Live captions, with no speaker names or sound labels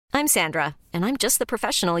I'm Sandra, and I'm just the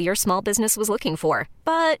professional your small business was looking for.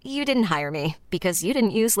 But you didn't hire me because you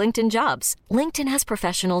didn't use LinkedIn Jobs. LinkedIn has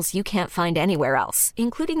professionals you can't find anywhere else,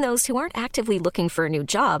 including those who aren't actively looking for a new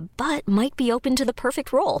job, but might be open to the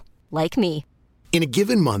perfect role, like me. In a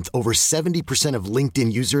given month, over 70% of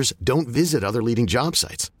LinkedIn users don't visit other leading job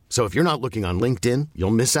sites. So if you're not looking on LinkedIn,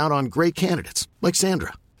 you'll miss out on great candidates like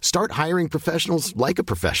Sandra. Start hiring professionals like a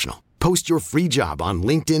professional. Post your free job on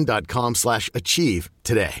linkedin.com/achieve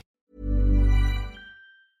today.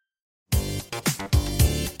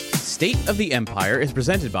 State of the Empire is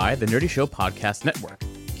presented by the Nerdy Show Podcast Network,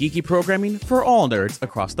 geeky programming for all nerds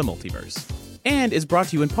across the multiverse. And is brought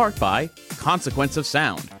to you in part by Consequence of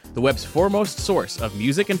Sound, the web's foremost source of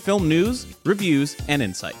music and film news, reviews, and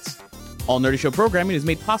insights. All Nerdy Show programming is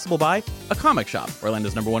made possible by A Comic Shop,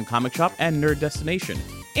 Orlando's #1 comic shop and nerd destination,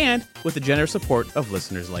 and with the generous support of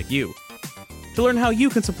listeners like you. To learn how you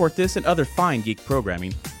can support this and other fine geek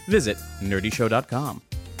programming, visit nerdyshow.com.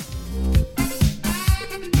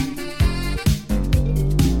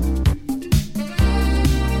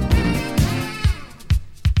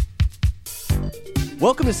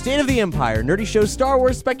 Welcome to State of the Empire, Nerdy Show's Star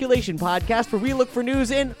Wars speculation podcast where we look for news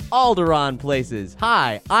in Alderaan places.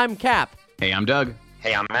 Hi, I'm Cap. Hey, I'm Doug.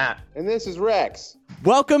 Hey, I'm Matt. And this is Rex.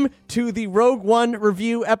 Welcome to the Rogue One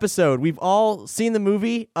review episode. We've all seen the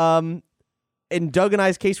movie. In Doug and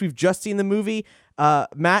I's case, we've just seen the movie.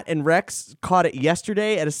 Matt and Rex caught it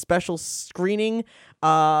yesterday at a special screening.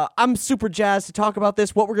 I'm super jazzed to talk about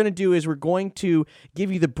this. What we're going to do is we're going to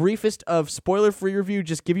give you the briefest of spoiler-free review,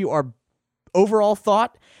 just give you our overall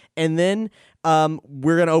thought, and then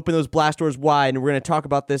we're going to open those blast doors wide, and we're going to talk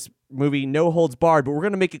about this movie no holds barred, but we're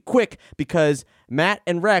going to make it quick because Matt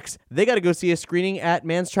and Rex, they got to go see a screening at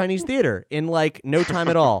Man's Chinese Theater in like no time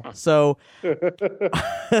at all. So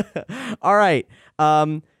all right,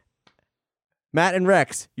 Matt and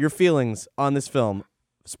Rex, your feelings on this film,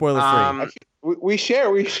 spoiler free. We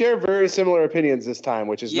share very similar opinions this time,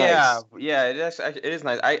 which is nice. Yeah, it is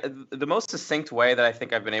nice. The most succinct way that I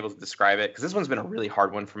think I've been able to describe it, because this one's been a really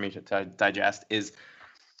hard one for me to digest, is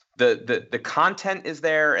the content is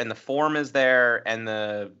there and the form is there and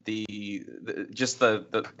the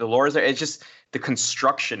lore is there. It's just the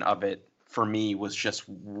construction of it for me was just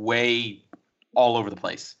way all over the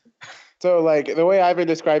place. So, like, the way I've been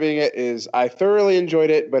describing it is I thoroughly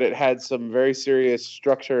enjoyed it, but it had some very serious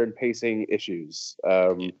structure and pacing issues.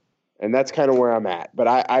 And that's kind of where I'm at. But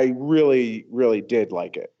I really, really did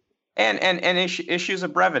like it. And issues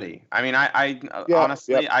of brevity. I mean,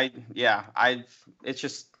 honestly, it's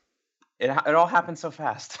just, it all happened so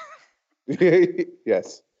fast.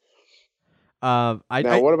 Yes.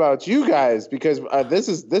 What about you guys? Because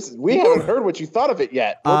we haven't heard what you thought of it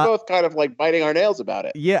yet. We're both kind of like biting our nails about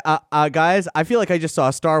it. Yeah, guys, I feel like I just saw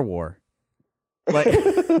a Star War. Like,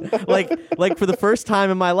 like for the first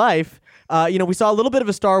time in my life, we saw a little bit of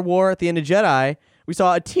a Star War at the end of Jedi. We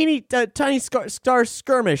saw a tiny star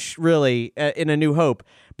skirmish, really, in A New Hope.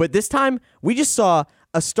 But this time, we just saw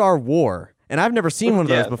a Star War, and I've never seen one of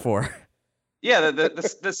those before. Yeah,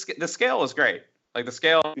 the scale was great. Like the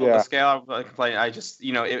scale I'm complaining. I just,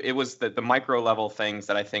 it was the micro level things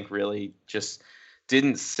that I think really just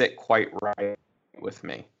didn't sit quite right with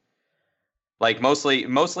me. Like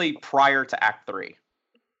mostly prior to Act 3.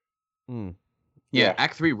 Yeah,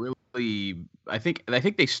 Act 3 really. I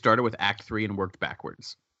think they started with Act 3 and worked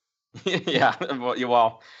backwards. Yeah,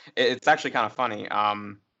 well, it's actually kind of funny.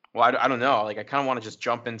 Well, I don't know. Like, I kind of want to just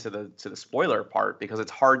jump into the spoiler part because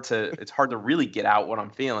it's hard to really get out what I'm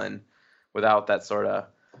feeling without that sort of.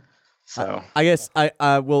 So I guess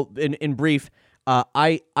I will in brief.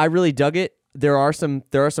 I really dug it. There are some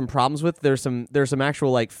problems with there's some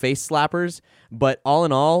actual like face slappers, but all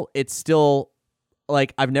in all, it's still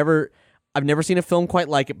like I've never seen a film quite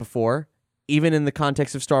like it before, even in the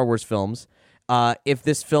context of Star Wars films. If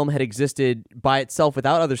this film had existed by itself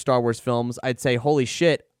without other Star Wars films, I'd say, holy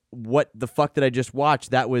shit, what the fuck did I just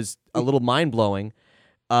watch? That was a little mind blowing.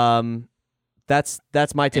 That's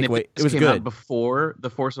my takeaway. It was came good. Out before The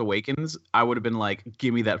Force Awakens, I would have been like,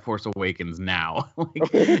 give me that Force Awakens now,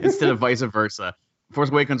 instead of vice versa. Force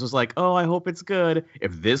Awakens was like, oh, I hope it's good.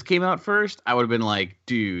 If this came out first, I would have been like,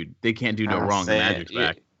 dude, they can't do no wrong. The magic's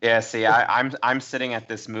back. Yeah, see, I'm sitting at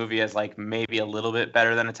this movie as like maybe a little bit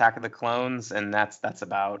better than Attack of the Clones, and that's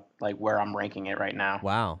about like where I'm ranking it right now.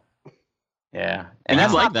 Wow. Yeah, and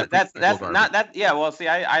that's like that's not that. Yeah, well, see,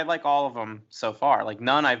 I like all of them so far. Like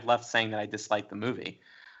none I've left saying that I dislike the movie.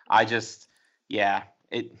 I just, there's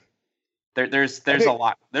a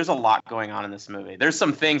lot going on in this movie. There's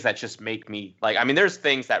some things that just make me like. I mean, there's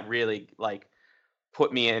things that really like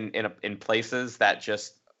put me in places that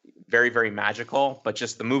just very, very magical, but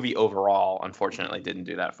just the movie overall, unfortunately, didn't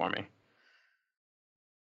do that for me.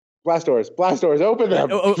 Blast doors, open them.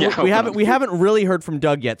 Yeah, we haven't really heard from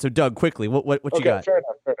Doug yet. So Doug, quickly, what you got? Fair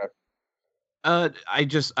enough.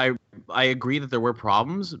 I agree that there were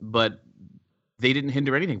problems, but they didn't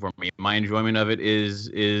hinder anything for me. My enjoyment of it is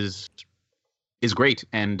great,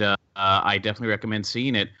 and I definitely recommend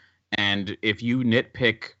seeing it. And if you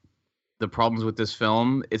nitpick the problems with this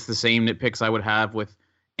film, it's the same nitpicks I would have with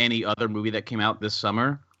any other movie that came out this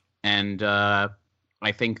summer. And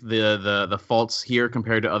I think the faults here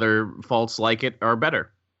compared to other faults like it are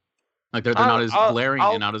better. Like they're not as glaring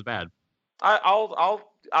and not as bad.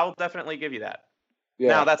 I'll definitely give you that. Yeah,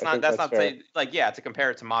 now that's not fair. saying, like, yeah, to compare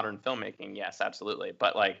it to modern filmmaking, yes, absolutely.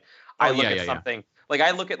 But like I look at something like I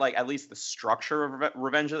look at like at least the structure of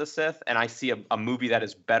Revenge of the Sith, and I see a movie that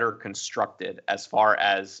is better constructed as far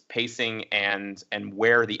as pacing and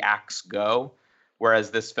where the acts go, whereas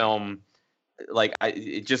this film, like,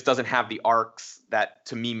 it just doesn't have the arcs that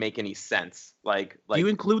to me make any sense. Like you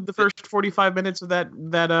include the first 45 minutes of that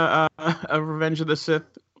Revenge of the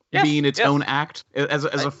Sith being its own act as a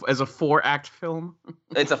 4-act film.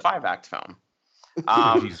 It's a 5-act film.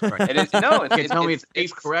 Jesus Christ. It is no. You can't tell me it's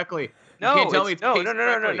paced correctly. No, you can't tell me it's paced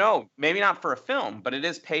correctly. No. Maybe not for a film, but it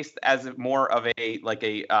is paced as more of a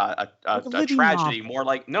tragedy, more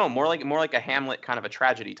like a Hamlet kind of a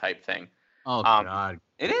tragedy type thing. Oh God.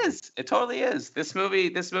 It is. It totally is. This movie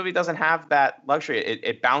doesn't have that luxury.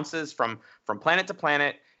 It bounces from planet to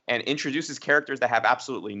planet and introduces characters that have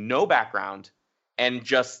absolutely no background and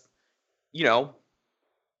just,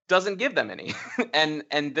 doesn't give them any. and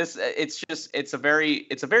this it's a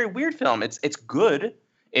very weird film. It's good.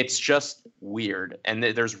 It's just weird. And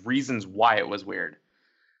there's reasons why it was weird.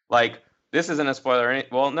 Like, this isn't a spoiler.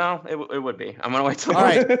 Well, no, it would be. I'm gonna wait till. All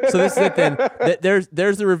right, so this is it then.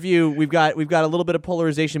 There's the review. We've got a little bit of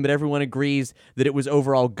polarization, but everyone agrees that it was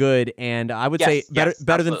overall good. And I would say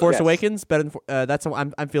better than Force Awakens. Better than that's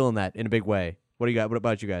I'm feeling that in a big way. What do you got? What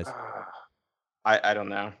about you guys? I don't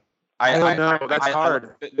know. I don't know. That's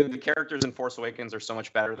hard. The characters in Force Awakens are so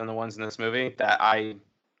much better than the ones in this movie that I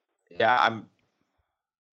think I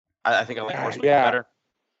like Force Awakens better.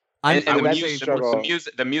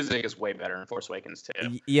 The music is way better in Force Awakens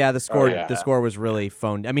too. Yeah, the score was really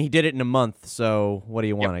phoned. I mean, he did it in a month, so what do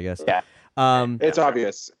you want? I guess. Yeah. It's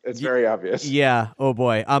obvious. It's very obvious. Yeah. Oh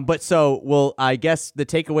boy. I guess the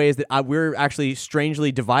takeaway is that we're actually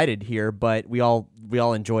strangely divided here, but we all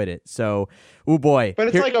enjoyed it. So, oh boy. But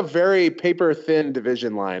it's like a very paper thin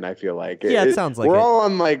division line. I feel like. It sounds like we're all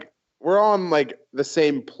on the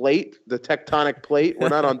same plate, the tectonic plate. We're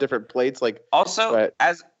not on different plates.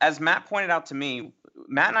 As Matt pointed out to me,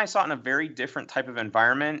 Matt and I saw it in a very different type of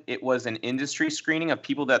environment. It was an industry screening of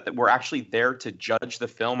people that were actually there to judge the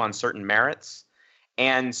film on certain merits.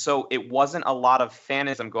 And so it wasn't a lot of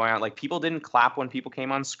fanism going on. Like, people didn't clap when people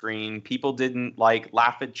came on screen. People didn't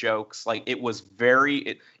laugh at jokes. Like, it was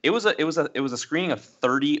it was a screening of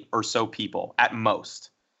 30 or so people at most.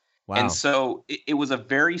 Wow. And so it was a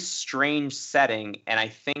very strange setting. And I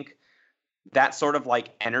think that sort of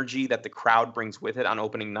energy that the crowd brings with it on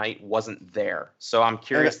opening night wasn't there. So I'm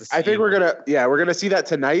curious to see. I think we're gonna see that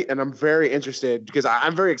tonight, and I'm very interested because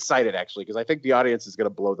I'm very excited actually because I think the audience is gonna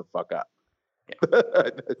blow the fuck up. Yeah.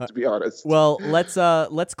 To be honest. Well,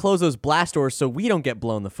 let's close those blast doors so we don't get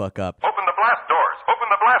blown the fuck up. Open the blast doors. Open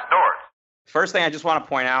the blast doors. First thing I just want to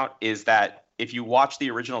point out is that if you watch the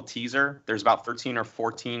original teaser, there's about 13 or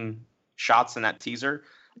 14 shots in that teaser.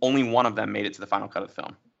 Only one of them made it to the final cut of the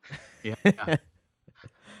film. Yeah.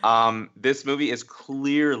 This movie is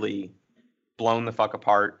clearly blown the fuck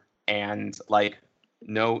apart, and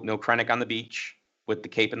no Krennic on the beach with the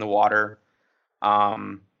cape in the water.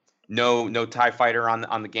 No TIE fighter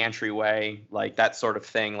on the gantry way, that sort of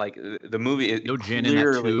thing. The movie is no gin in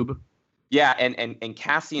that tube. Yeah, and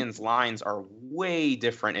Cassian's lines are way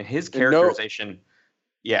different, and his characterization.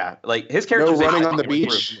 His characterization. No running on the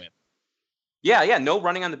beach. Yeah, no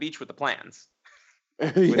running on the beach with the plans.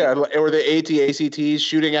 Yeah, or the AT-ACTs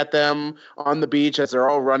shooting at them on the beach as they're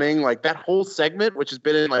all running. That whole segment, which has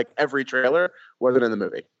been in every trailer, wasn't in the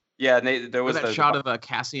movie. Yeah, and there was that shot of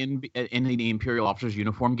Cassian in the Imperial officer's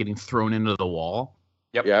uniform getting thrown into the wall.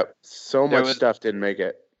 Yep. So much stuff didn't make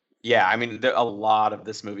it. Yeah, I mean, a lot of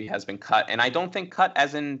this movie has been cut, and I don't think cut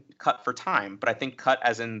as in cut for time, but I think cut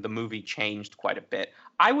as in the movie changed quite a bit.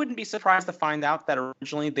 I wouldn't be surprised to find out that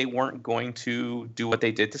originally they weren't going to do what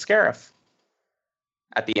they did to Scarif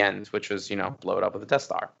at the end, which was, blow it up with a Death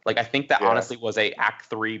Star. I think that honestly was a Act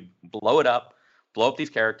 3, blow up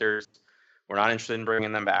these characters. We're not interested in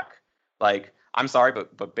bringing them back. I'm sorry,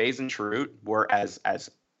 but Baze and Chirrut were as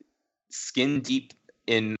skin deep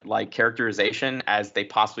in like characterization as they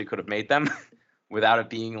possibly could have made them without it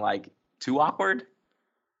being like too awkward.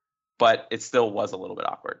 But it still was a little bit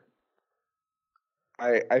awkward.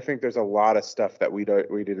 I think there's a lot of stuff that we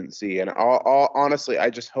didn't see, and honestly, I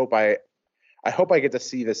just hope I get to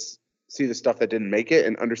see the stuff that didn't make it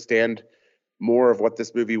and understand more of what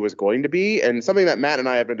this movie was going to be. And something that Matt and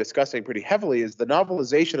I have been discussing pretty heavily is the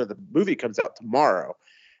novelization of the movie comes out tomorrow,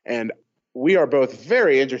 and we are both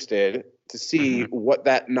very interested to see what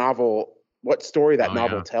story that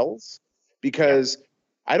novel tells, because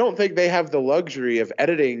I don't think they have the luxury of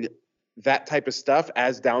editing that type of stuff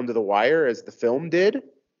as down to the wire as the film did.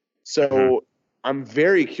 So I'm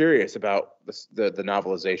very curious about the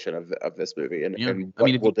novelization of this movie and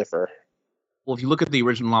what will differ. Well, if you look at the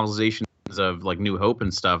original novelizations of like New Hope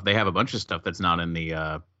and stuff, they have a bunch of stuff that's not in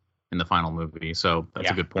the final movie. So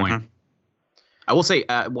that's a good point. I will say,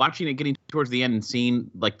 watching it, getting towards the end and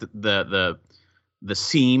seeing like the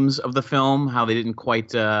seams of the film, how they didn't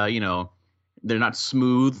quite, they're not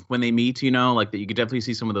smooth when they meet, like that you could definitely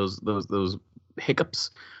see some of those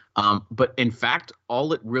hiccups. But in fact,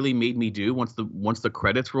 all it really made me do once the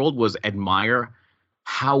credits rolled was admire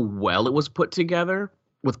how well it was put together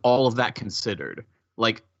with all of that considered.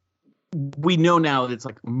 Like, we know now that it's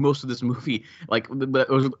like most of this movie, like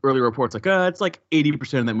the early reports, like it's like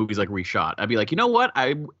 80% of that movie is like reshot. I'd be like, you know what?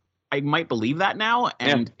 I might believe that now.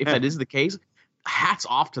 And if that is the case, hats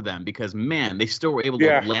off to them, because man, they still were able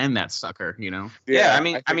to land that sucker, Yeah, I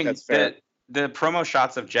mean the promo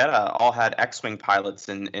shots of Jeddah all had X-Wing pilots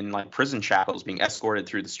in like prison shackles being escorted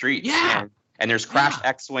through the streets. Yeah. And there's crashed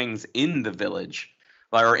X-Wings in the village,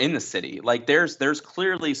 or in the city. Like there's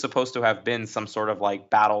clearly supposed to have been some sort of like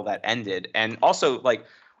battle that ended. And also like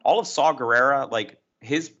all of Saw Gerrera, like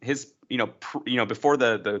his before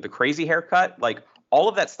the crazy haircut, like all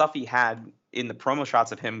of that stuff he had in the promo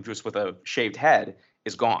shots of him just with a shaved head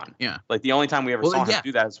is gone. Yeah. Like the only time we ever saw him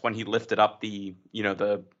do that is when he lifted up the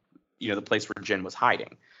place where Jyn was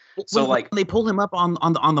hiding. So when they pull him up on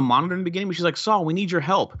the monitor in the beginning, she's like, Saul, we need your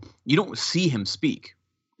help. You don't see him speak.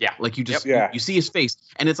 Yeah. Like you just you see his face,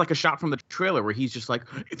 and it's like a shot from the trailer where he's just like,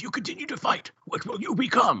 if you continue to fight, what will you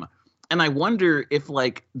become? And I wonder if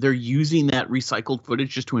like they're using that recycled footage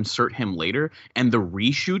just to insert him later, and the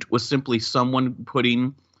reshoot was simply someone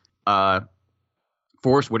putting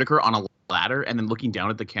Forrest Whitaker on a ladder and then looking down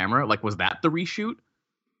at the camera. Like, was that the reshoot?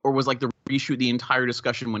 Or was like the reshoot the entire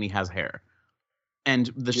discussion when he has hair?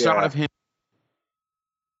 And the shot of him.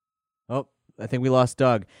 Oh, I think we lost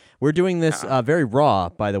Doug. We're doing this very raw,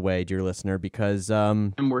 by the way, dear listener, because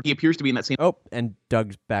and where he appears to be in that same. Oh, and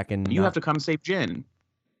Doug's back in. You have to come save Jyn.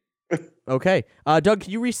 Okay, Doug,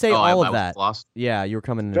 can you restate all of that? Lost. Yeah, you were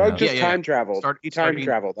coming. Doug just time traveled. Time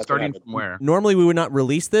traveled. Starting from where? Normally we would not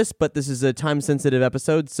release this, but this is a time-sensitive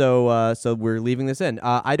episode, so we're leaving this in.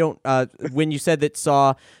 I don't. When you said that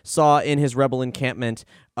Saw in his rebel encampment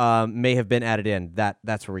may have been added in,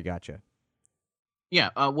 that's where we got you.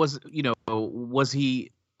 Yeah. Was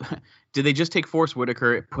he? Did they just take Forrest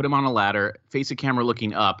Whitaker, put him on a ladder, face a camera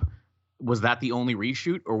looking up? Was that the only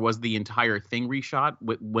reshoot, or was the entire thing reshot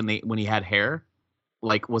when he had hair?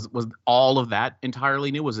 Like, was all of that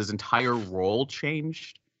entirely new? Was his entire role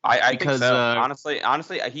changed? I think so.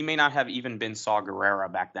 Honestly, he may not have even been Saw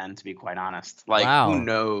Gerrera back then, to be quite honest. Like, who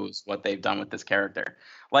knows what they've done with this character?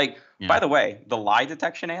 Like, by the way, the lie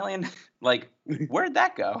detection alien, like, where'd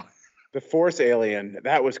that go? The Force alien,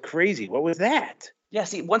 that was crazy. What was that? Yeah,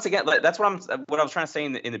 see, once again, like, that's what I was trying to say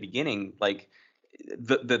in the beginning. Like,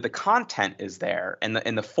 the content is there, and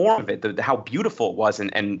the form of it, how beautiful it was,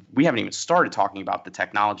 and we haven't even started talking about the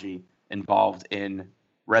technology involved in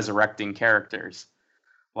resurrecting characters.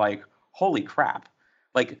 Like, holy crap!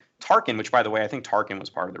 Like Tarkin, which, by the way, I think Tarkin was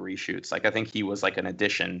part of the reshoots. Like, I think he was like an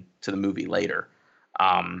addition to the movie later.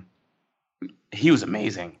 He was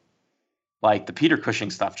amazing. Like the Peter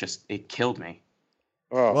Cushing stuff, it killed me.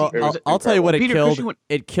 Oh, well, I'll tell you what it killed.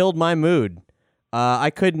 It killed my mood. I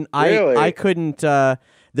couldn't. I couldn't. There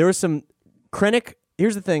was some Krennic.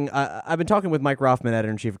 Here's the thing. I've been talking with Mike Rothman,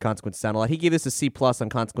 editor in chief of Consequence of Sound, a lot. He gave this a C+ on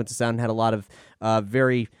Consequence of Sound, and had a lot of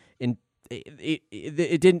very.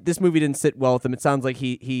 It didn't. This movie didn't sit well with him. It sounds like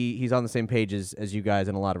he's on the same page as you guys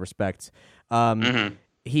in a lot of respects.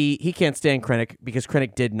 He can't stand Krennic because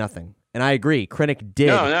Krennic did nothing, and I agree. Krennic did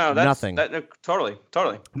nothing. Totally.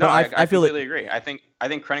 No, I completely agree. I think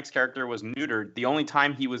Krennic's character was neutered. The only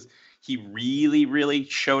time he really, really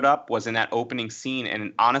showed up was in that opening scene.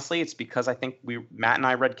 And honestly, it's because I think Matt and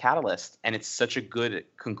I read Catalyst, and it's such a good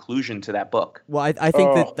conclusion to that book. Well, I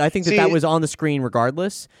think that was on the screen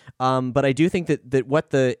regardless. But I do think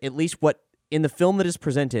that at least what in the film that is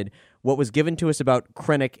presented, what was given to us about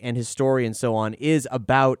Krennic and his story and so on is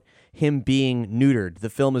about him being neutered. The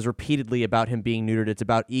film is repeatedly about him being neutered. It's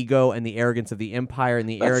about ego and the arrogance of the Empire and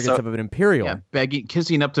the arrogance of an Imperial. Yeah,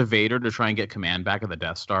 kissing up to Vader to try and get command back of the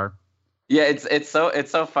Death Star. Yeah, it's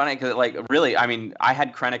so funny because like really, I mean, I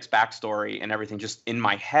had Krennic's backstory and everything just in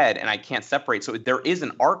my head, and I can't separate. So there is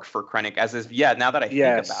an arc for Krennic, now that I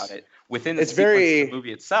think about it, within the sequence of the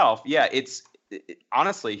movie itself. Yeah,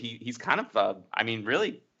 honestly, he's kind of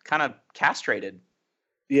really kind of castrated.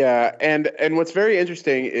 Yeah, and what's very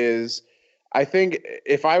interesting is I think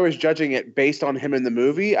if I was judging it based on him in the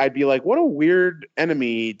movie, I'd be like, what a weird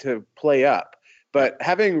enemy to play up. But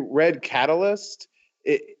having read Catalyst,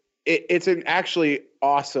 it's an actually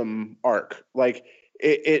awesome arc. Like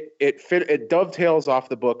it dovetails off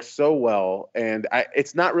the book so well, and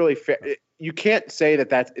it's not really fair. You can't say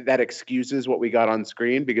that excuses what we got on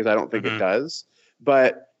screen, because I don't think it does.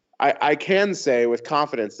 But I can say with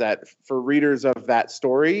confidence that for readers of that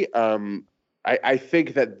story, I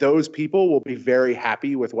think that those people will be very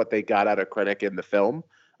happy with what they got out of Krennic in the film,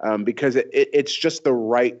 because it's just the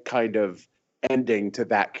right kind of ending to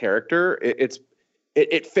that character.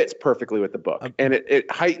 It fits perfectly with the book, and it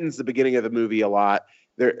heightens the beginning of the movie a lot.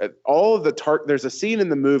 There's a scene in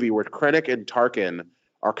the movie where Krennic and Tarkin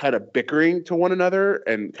are kind of bickering to one another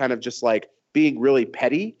and kind of just like being really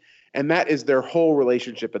petty. And that is their whole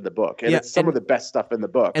relationship in the book. And it's some of the best stuff in the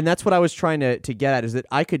book. And that's what I was trying to get at, is that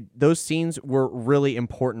those scenes were really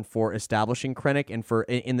important for establishing Krennic and for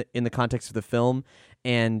in the context of the film,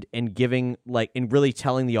 and giving and really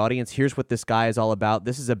telling the audience, here's what this guy is all about.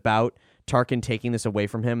 This is about Tarkin taking this away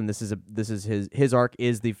from him, and this is his arc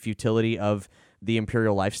is the futility of the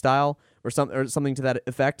Imperial lifestyle or something to that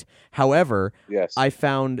effect. However, I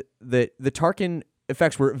found that the Tarkin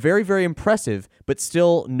effects were very, very impressive, but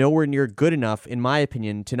still nowhere near good enough, in my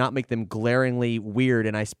opinion, to not make them glaringly weird.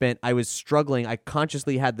 And I was struggling. I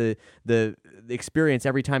consciously had the experience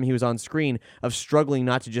every time he was on screen of struggling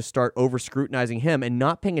not to just start over scrutinizing him and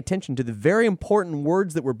not paying attention to the very important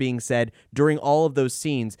words that were being said during all of those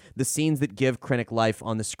scenes. The scenes that give Krennic life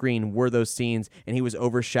on the screen were those scenes, and he was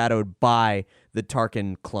overshadowed by the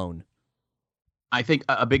Tarkin clone. I think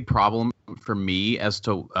a big problem for me as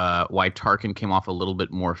to why Tarkin came off a little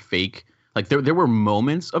bit more fake. Like there were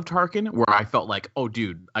moments of Tarkin where I felt like, oh,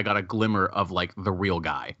 dude, I got a glimmer of like the real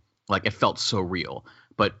guy. Like it felt so real.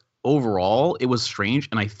 But overall, it was strange,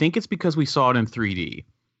 and I think it's because we saw it in 3D.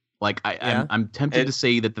 Like I'm tempted to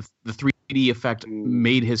say that the 3D effect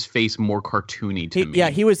made his face more cartoony to me. Yeah,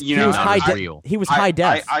 he was high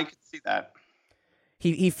def. I could see that.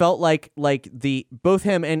 He felt like both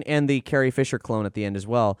him and the Carrie Fisher clone at the end as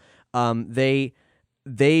well. They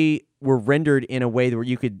were rendered in a way where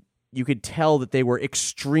you could tell that they were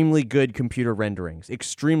extremely good computer renderings,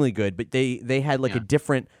 extremely good, but they had a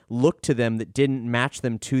different look to them that didn't match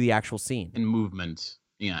them to the actual scene and movement.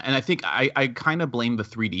 Yeah, and I think I kind of blame the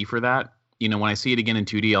 3D for that. You know, when I see it again in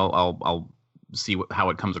 2D, I'll see how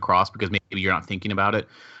it comes across, because maybe you're not thinking about it.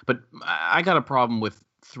 But I got a problem with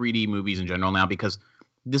 3D movies in general now, because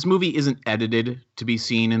this movie isn't edited to be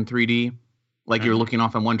seen in 3D. Like you're looking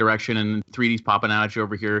off in one direction and 3D's popping out at you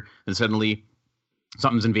over here, and suddenly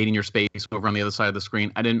something's invading your space over on the other side of the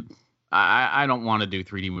screen. I don't want to do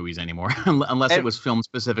 3D movies anymore unless it was filmed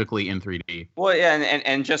specifically in 3D. Well, yeah,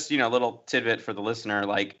 and just, a little tidbit for the listener,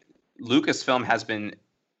 like Lucasfilm has been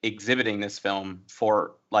exhibiting this film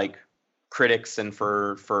for like critics and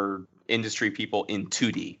for industry people in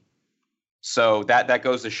 2D. So that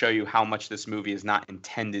goes to show you how much this movie is not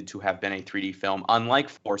intended to have been a 3D film, unlike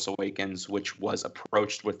Force Awakens, which was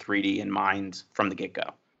approached with 3D in mind from the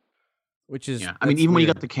get-go. Which is, I mean, even when you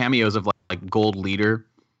got the cameos of like Gold Leader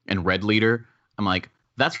and Red Leader, I'm like,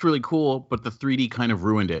 that's really cool, but the 3D kind of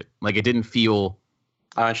ruined it. Like it didn't feel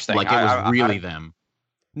like it was really them.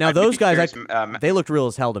 Now those guys, they looked real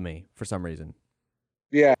as hell to me for some reason.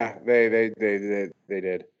 Yeah, they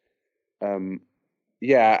did.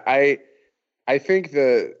 I think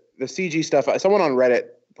the CG stuff, someone on Reddit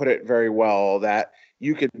put it very well, that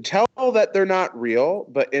you can tell that they're not real,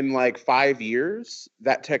 but in like 5 years,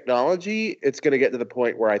 that technology, it's going to get to the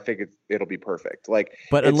point where I think it'll be perfect. Like,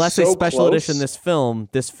 but unless a special edition this film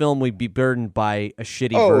would be burdened by a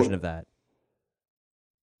shitty version of that.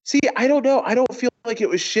 See, I don't know. I don't feel like it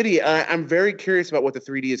was shitty. I'm very curious about what the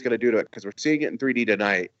 3D is going to do to it, because we're seeing it in 3D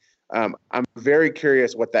tonight. I'm very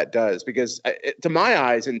curious what that does, because to my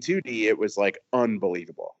eyes in 2D, it was like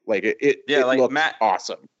unbelievable. Like it looked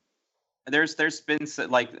awesome. There's been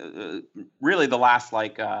like really the last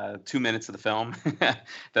 2 minutes of the film,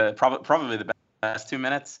 probably the best 2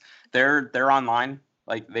 minutes. They're online.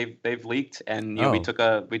 Like they've leaked, and we took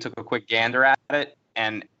a quick gander at it,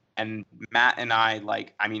 and Matt and I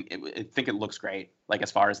I think it looks great. Like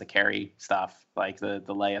as far as the Carrie stuff, like the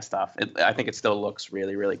Leia stuff, I think it still looks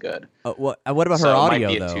really, really good. What about her audio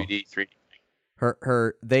it might be though? A 2D,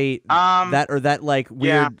 3D. That like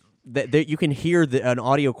weird that you can hear an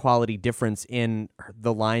audio quality difference in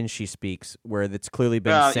the lines she speaks, where it's clearly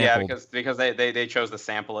been sampled. Yeah, because they chose to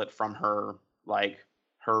sample it from her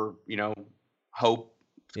Hope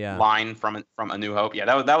line from A New Hope. Yeah,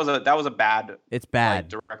 that was a bad. It's bad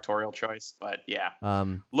directorial choice, but yeah,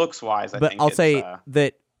 looks wise. But I'll say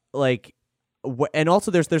that like. And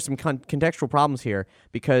also, there's some contextual problems here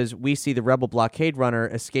because we see the Rebel blockade runner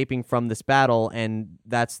escaping from this battle, and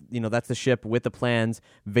that's the ship with the plans.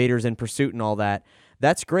 Vader's in pursuit and all that.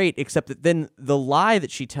 That's great, except that then the lie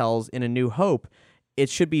that she tells in A New Hope, it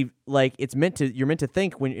should be like you're meant to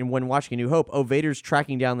think when watching A New Hope, oh, Vader's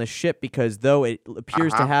tracking down this ship because though it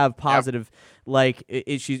appears to have positive,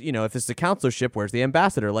 she's if this is a counselor ship, where's the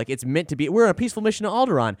ambassador? Like it's meant to be. We're on a peaceful mission to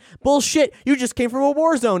Alderaan. Bullshit! You just came from a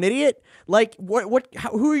war zone, idiot. Like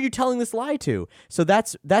who are you telling this lie to? So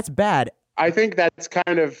that's bad. I think that's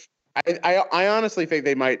kind of. I honestly think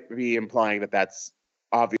they might be implying that that's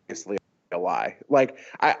obviously a lie. Like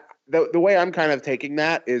the way I'm kind of taking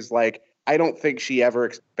that is like. I don't think she ever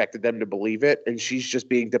expected them to believe it, and she's just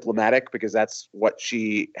being diplomatic because that's what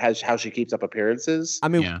how she keeps up appearances. I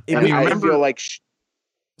mean, I feel like.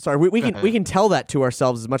 Sorry, we can tell that to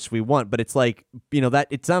ourselves as much as we want, but it's like that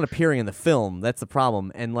it's not appearing in the film. That's the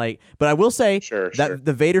problem. And but I will say that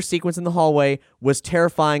the Vader sequence in the hallway was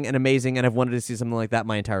terrifying and amazing, and I've wanted to see something like that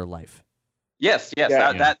my entire life. Yes.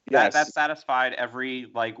 That satisfied every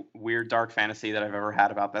weird dark fantasy that I've ever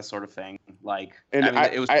had about that sort of thing.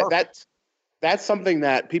 It was perfect. That's something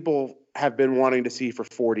that people have been wanting to see for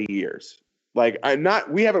 40 years.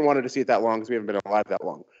 We haven't wanted to see it that long because we haven't been alive that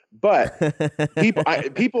long. But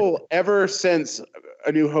people ever since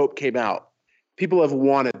A New Hope came out, people have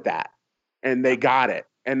wanted that, and they got it,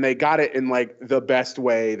 and they got it in the best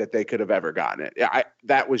way that they could have ever gotten it.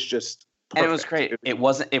 That was just. Perfect. And it was great.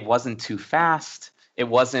 It wasn't too fast. It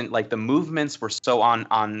wasn't the movements were so on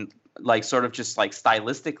sort of just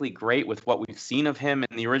stylistically great with what we've seen of him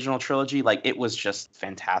in the original trilogy. It was just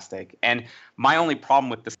fantastic. And my only problem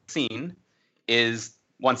with the scene is,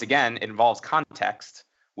 once again, it involves context,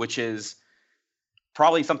 which is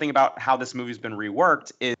probably something about how this movie's been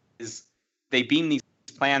reworked is they beam these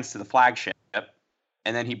plans to the flagship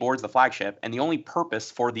and then he boards the flagship. And the only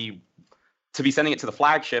purpose to be sending it to the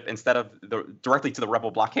flagship instead of directly to the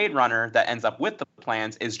Rebel blockade runner that ends up with the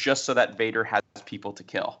plans is just so that Vader has people to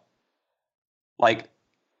kill.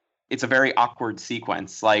 It's a very awkward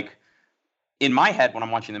sequence. In my head, when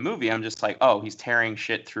I'm watching the movie, I'm just oh, he's tearing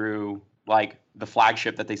shit through the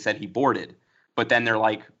flagship that they said he boarded. But then they're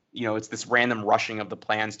it's this random rushing of the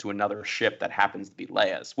plans to another ship that happens to be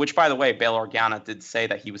Leia's, which, by the way, Bail Organa did say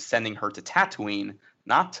that he was sending her to Tatooine,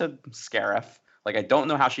 not to Scarif. I don't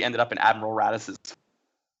know how she ended up in Admiral Radiss's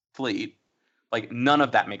fleet. None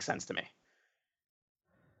of that makes sense to me.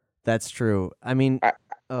 That's true. I mean,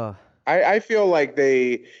 I feel like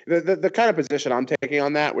the kind of position I'm taking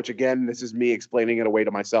on that, which again, this is me explaining it away to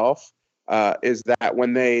myself, is that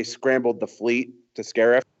when they scrambled the fleet to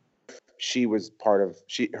Scarif, she was part of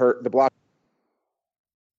the block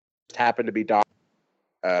happened to be Doc's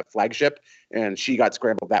flagship, and she got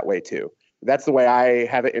scrambled that way too. That's the way I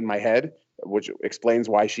have it in my head, which explains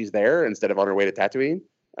why she's there instead of on her way to Tatooine.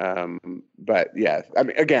 But yeah, I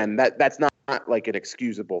mean, again, that's not an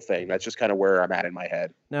excusable thing. That's just kind of where I'm at in my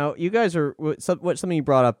head. Now, you guys are something you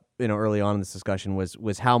brought up, early on in this discussion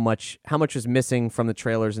was how much was missing from the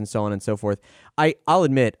trailers and so on and so forth. I'll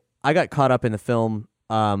admit I got caught up in the film,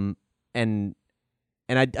 and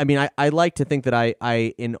I like to think that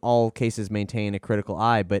I in all cases maintain a critical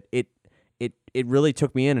eye, but it really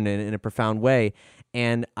took me in a profound way.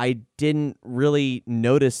 And I didn't really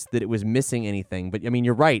notice that it was missing anything. But I mean,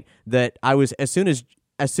 you're right that I was as soon as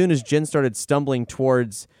Jyn started stumbling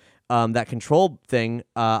towards that control thing,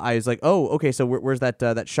 I was like, oh, okay, so where's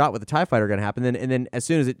that shot with the TIE fighter going to happen? And then as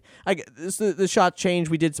soon as the shot changed,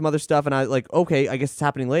 we did some other stuff, and I was like, okay, I guess it's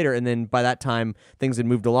happening later. And then by that time, things had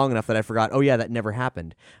moved along enough that I forgot. Oh yeah, that never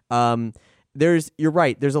happened. You're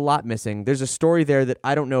right. There's a lot missing. There's a story there that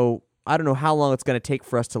I don't know how long it's going to take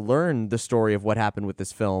for us to learn the story of what happened with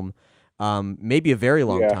this film. Maybe a very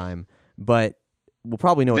long time, but we'll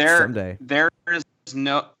probably know it someday. There is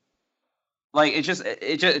no,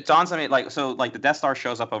 it dawns on me, the Death Star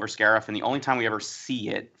shows up over Scarif, and the only time we ever see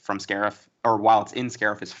it from Scarif, or while it's in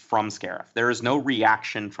Scarif, is from Scarif. There is no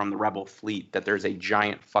reaction from the Rebel fleet that there's a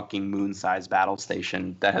giant fucking moon-sized battle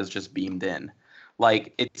station that has just beamed in.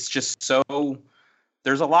 Like, it's just so,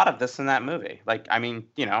 there's a lot of this in that movie. Like, I mean,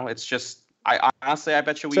 you know, it's just, I honestly, I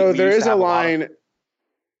bet you we there used is to have a line.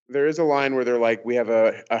 There is a line where they're like, we have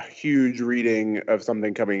a huge reading of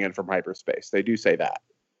something coming in from hyperspace. They do say that.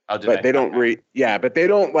 Oh, but they don't read. Yeah, but they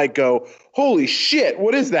don't like go, holy shit,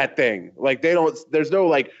 what is that thing? Like they don't. There's no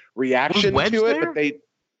like reaction Was Wedge to it. there? But they.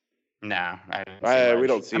 No, I didn't see we Wedge.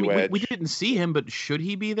 don't see I mean, Wedge. we didn't see him, but should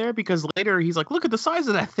he be there? Because later he's like, "Look at the size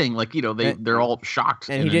of that thing!" Like, you know, they're all shocked.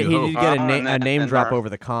 And in he A did New he did Hope. get and a name drop they're- over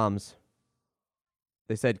the comms.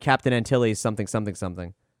 They said Captain Antilles something something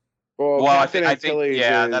something. Well, Well, Captain I think Antilles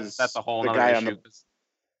yeah, is that's a whole the other guy issue. on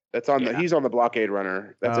that's on Yeah. he's on the blockade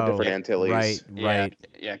runner. That's a different Antilles. Right.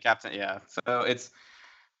 Yeah, Captain. Yeah, so it's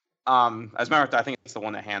as a matter of fact, I think it's the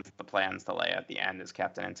one that hands the plans to Leia at the end is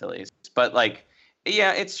Captain Antilles. But like,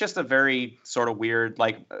 yeah, it's just a very sort of weird.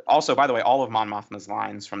 Like, also, by the way, all of Mon Mothma's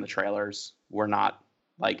lines from the trailers were not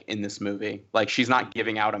like in this movie. Like, she's not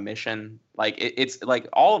giving out a mission. Like, it's like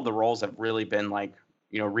all of the roles have really been like,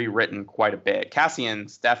 you know, rewritten quite a bit.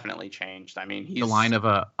 Cassian's definitely changed. I mean, he's The line of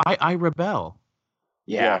I rebel.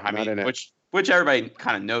 yeah, I not in mean, it. which everybody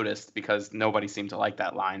kind of noticed because nobody seemed to like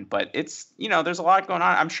that line. But it's, you know, there's a lot going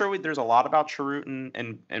on. I'm sure there's a lot about Chirrut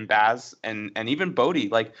and Baz and even Bodhi.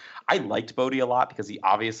 Like, I liked Bodhi a lot because he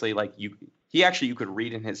obviously like you could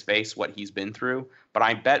read in his face what he's been through. But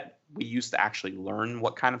I bet we used to actually learn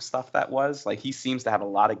what kind of stuff that was. Like, he seems to have a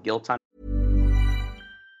lot of guilt on.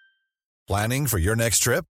 Planning for your next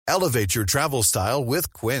trip? Elevate your travel style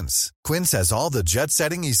with Quince. Quince has all the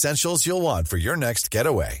jet-setting essentials you'll want for your next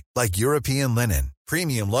getaway, like European linen,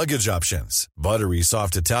 premium luggage options, buttery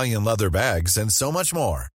soft Italian leather bags, and so much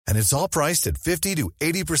more. And it's all priced at 50 to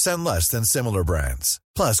 80% less than similar brands.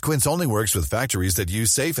 Plus, Quince only works with factories that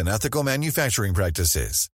use safe and ethical manufacturing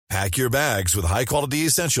practices. Pack your bags with high-quality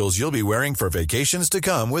essentials you'll be wearing for vacations to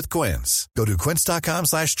come with Quince. Go to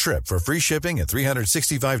quince.com/trip for free shipping and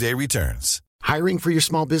 365-day returns. Hiring for your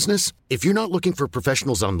small business? If you're not looking for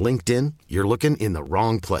professionals on LinkedIn, you're looking in the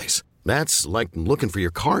wrong place. That's like looking for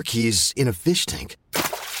your car keys in a fish tank.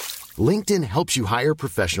 LinkedIn helps you hire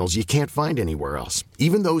professionals you can't find anywhere else,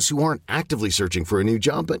 even those who aren't actively searching for a new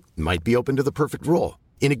job but might be open to the perfect role.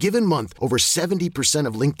 In a given month, over 70%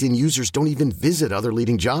 of LinkedIn users don't even visit other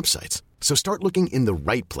leading job sites. So start looking in the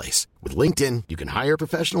right place. With LinkedIn, you can hire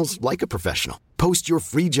professionals like a professional. Post your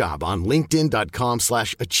free job on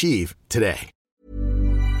linkedin.com/achieve today.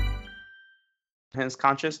 His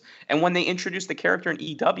conscious. And when they introduced the character in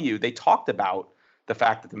EW, they talked about the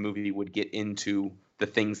fact that the movie would get into the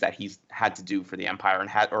things that he's had to do for the Empire and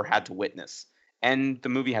had to witness. And the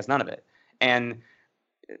movie has none of it. And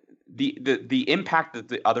the impact that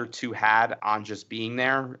the other two had on just being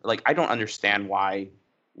there, like, I don't understand why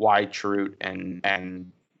Chirrut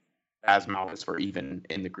and Baz Malgus were even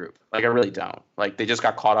in the group. Like, I really don't. Like, they just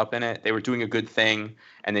got caught up in it. They were doing a good thing,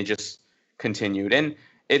 and they just continued. And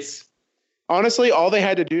it's honestly, all they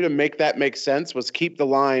had to do to make that make sense was keep the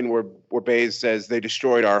line where Baze says they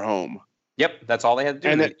destroyed our home. Yep, that's all they had to do.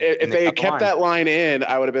 And if they had kept that line in,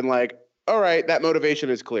 I would have been like, all right, that motivation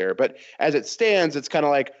is clear. But as it stands, it's kind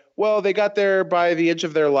of like, well, they got there by the inch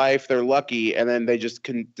of their life. They're lucky. And then they just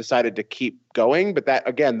decided to keep going. But that,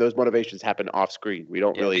 again, those motivations happen off screen. We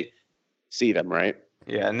don't really see them, right?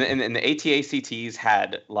 Yeah, and the AT-ACTs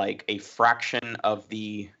had like a fraction of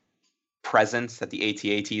the presence that the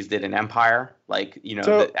AT-ATs did in Empire. Like, you know,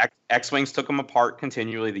 the X-Wings took them apart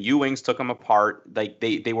continually. The U-Wings took them apart. Like,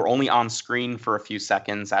 they were only on screen for a few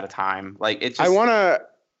seconds at a time. Like, it's just...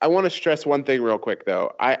 I want to stress one thing real quick,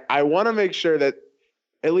 though. I want to make sure that,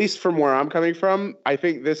 at least from where I'm coming from, I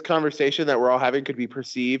think this conversation that we're all having could be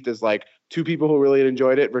perceived as like two people who really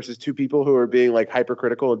enjoyed it versus two people who are being like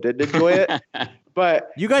hypercritical and didn't enjoy it.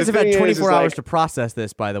 But you guys have had 24 hours to process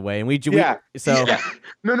this, by the way, and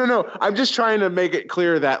No. I'm just trying to make it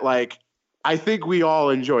clear that like I think we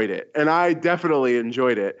all enjoyed it, and I definitely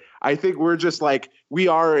enjoyed it. I think we're just like we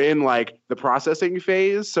are in like the processing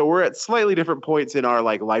phase, so we're at slightly different points in our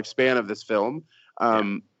like lifespan of this film.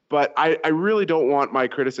 But I really don't want my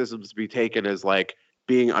criticisms to be taken as like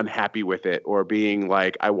being unhappy with it or being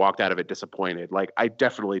like I walked out of it disappointed. Like I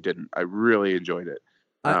definitely didn't. I really enjoyed it.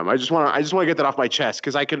 I just want to get that off my chest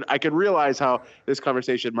because I can realize how this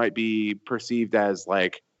conversation might be perceived as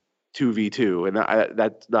like 2v2, and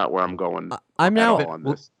that's not where I'm going. I'm now on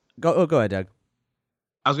this. Go ahead, Doug.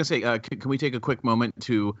 I was gonna say, can we take a quick moment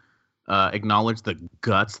to acknowledge the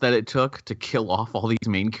guts that it took to kill off all these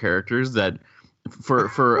main characters that.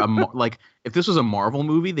 For like if this was a Marvel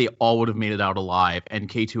movie, they all would have made it out alive, and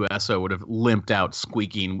K2SO would have limped out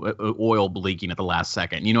squeaking, oil leaking at the last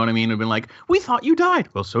second. You know what I mean? It'd been like, we thought you died.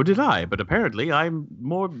 Well, so did I, but apparently I'm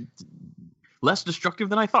more less destructive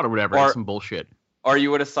than I thought, or whatever. Or some bullshit. Or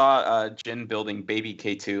you would have saw Jin building baby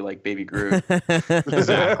K2 like Baby Groot.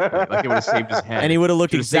 Exactly. Like it would have saved his head. And he would have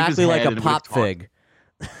looked exactly like a pop fig.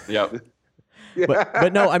 Yep.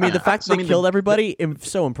 But no, I mean, the fact that they killed everybody,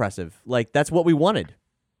 so impressive. Like, that's what we wanted.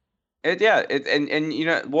 And you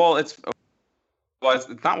know, it's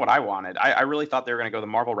not what I wanted. I really thought they were going to go the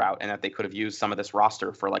Marvel route and that they could have used some of this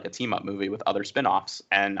roster for like a team up movie with other spin-offs.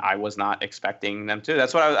 And I was not expecting them to.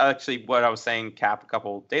 That's what I was saying, Cap, a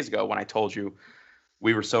couple days ago when I told you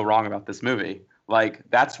we were so wrong about this movie. Like,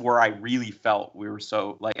 that's where I really felt we were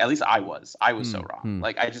so, like, at least I was so wrong.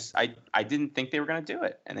 Like, I didn't think they were going to do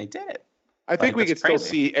it, and they did it. I think we could still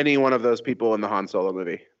see any one of those people in the Han Solo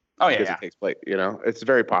movie. Oh, yeah. Because it takes place, you know? It's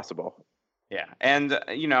very possible. Yeah. And,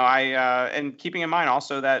 you know, and keeping in mind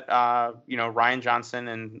also that, you know, Rian Johnson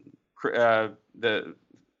and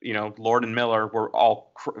Lord and Miller were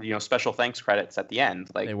all, you know, special thanks credits at the end.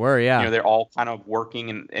 Like, they were, yeah. You know, they're all kind of working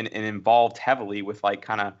and involved heavily with, like,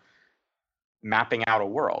 kind of mapping out a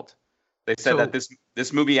world. They said that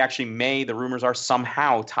this movie actually the rumors are,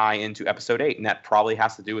 somehow tie into Episode 8, and that probably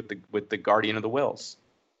has to do with the Guardian of the Whills.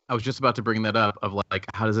 I was just about to bring that up of like,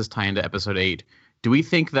 how does this tie into Episode 8? Do we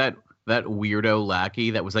think that weirdo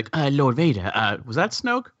lackey that was like, Lord Vader, was that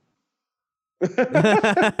Snoke? It's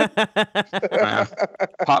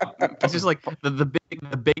just like the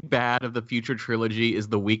big bad of the future trilogy is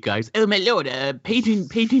the weak guys. Oh my lord,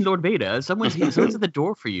 painting Lord Vader. Someone's at the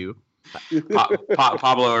door for you.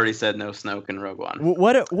 Pablo already said no Snoke in Rogue One.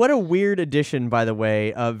 What a weird addition, by the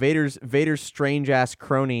way. Vader's strange ass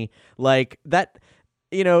crony, like that.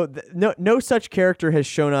 You know, no such character has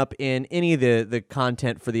shown up in any of the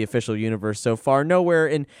content for the official universe so far. Nowhere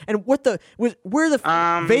in, and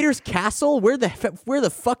Vader's castle? Where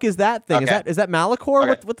the fuck is that thing? Okay. Is that Malachor?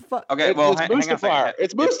 Okay. What the fuck? Okay, well, it's Mustafar.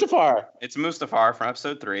 It's Mustafar. It's Mustafar from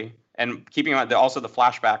Episode 3. And keeping in mind, also the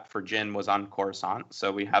flashback for Jin was on Coruscant,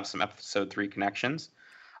 so we have some Episode 3 connections.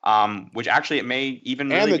 Which actually it may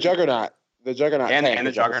even and the Juggernaut, tank, and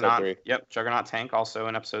the Juggernaut. Yep, Juggernaut tank also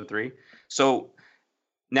in Episode 3. So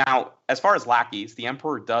now, as far as lackeys, the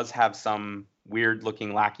Emperor does have some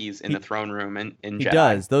weird-looking lackeys in the throne room in Jedi. He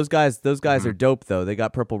does. Those guys are dope, though. They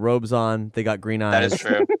got purple robes on. They got green eyes. That is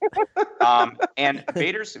true. And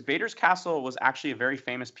Vader's castle was actually a very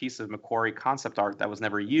famous piece of McQuarrie concept art that was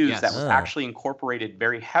never used. Yes. That was actually incorporated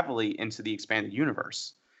very heavily into the expanded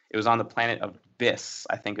universe. It was on the planet of Biss,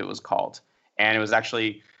 I think it was called, and it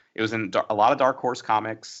was in a lot of Dark Horse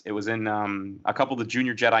comics. It was in a couple of the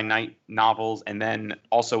Junior Jedi Knight novels, and then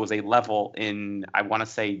also was a level in, I want to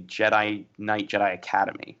say, Jedi Knight Jedi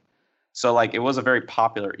Academy. So, like, it was a very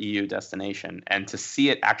popular EU destination, and to see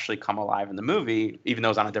it actually come alive in the movie, even though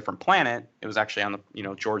it was on a different planet, it was actually on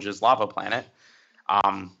the George's lava planet,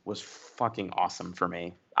 was fucking awesome for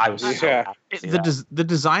me. I was so happy to see that. The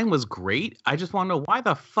design was great. I just want to know, why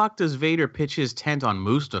the fuck does Vader pitch his tent on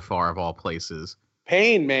Mustafar of all places?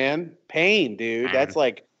 Pain, man. Pain, dude. That's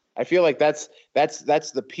like, I feel like that's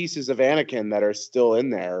the pieces of Anakin that are still in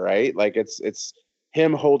there, right? Like it's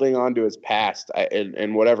him holding on to his past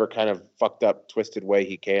in whatever kind of fucked up, twisted way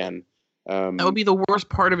he can. That would be the worst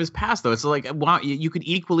part of his past, though. It's like, wow, you could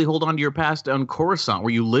equally hold on to your past on Coruscant,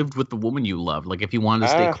 where you lived with the woman you loved. Like, if you wanted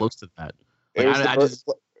to stay close to that. Like,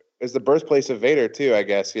 it's the birthplace of Vader too, I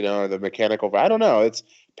guess, or the mechanical. I don't know.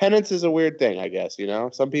 Penance is a weird thing, I guess.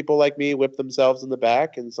 Some people like me whip themselves in the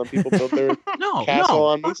back, and some people build their castle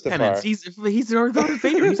on Mustafar. Penance. He's Darth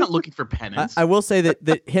Vader. He's not looking for penance. I will say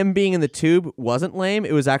that him being in the tube wasn't lame.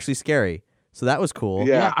 It was actually scary. So that was cool.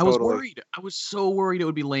 Yeah, I was worried. I was so worried it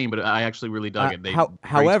would be lame, but I actually really dug it.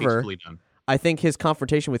 However, I think his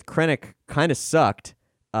confrontation with Krennic kind of sucked.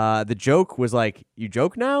 The joke was like, you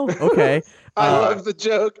joke now? Okay. I love the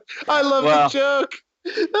joke. The joke.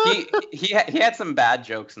 he had some bad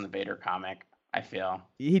jokes in the Vader comic, I feel.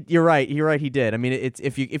 You're right. He did. I mean, it's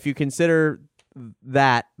if you consider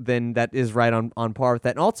that, then that is right on par with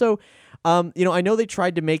that. And also, I know they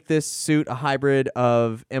tried to make this suit a hybrid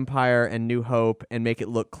of Empire and New Hope and make it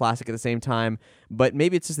look classic at the same time, but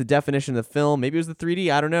maybe it's just the definition of the film. Maybe it was the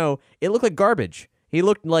 3D. I don't know. It looked like garbage. He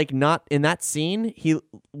looked like not in that scene.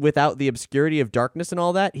 Without the obscurity of darkness and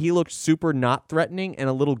all that, he looked super not threatening and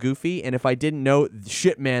a little goofy. And if I didn't know,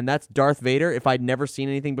 shit, man, that's Darth Vader. If I'd never seen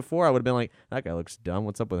anything before, I would have been like, that guy looks dumb.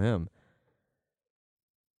 What's up with him?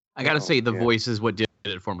 I gotta say, the voice is what did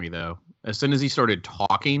it for me, though. As soon as he started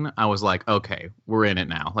talking, I was like, okay, we're in it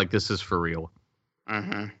now. Like, this is for real.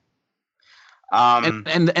 Mm-hmm.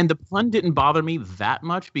 And the pun didn't bother me that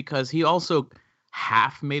much because he also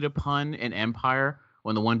half made a pun in Empire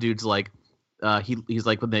when the one dude's like, he's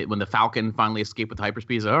like when the Falcon finally escaped with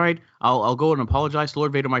hyperspeed, he's like, all right, I'll go and apologize to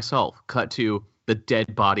Lord Vader myself. Cut to the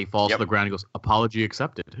dead body falls to the ground. He goes, apology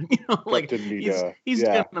accepted. Like he's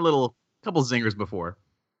gotten a couple zingers before.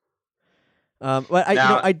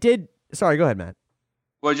 I did. Sorry, go ahead, Matt.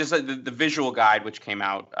 Well, just the visual guide, which came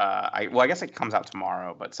out, I guess it comes out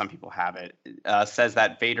tomorrow, but some people have it. Says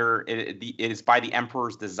that Vader, it is by the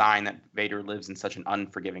Emperor's design that Vader lives in such an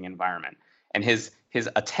unforgiving environment, and his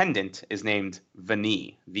attendant is named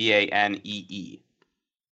Vanee, Vanee.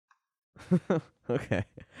 Okay.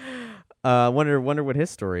 Wonder what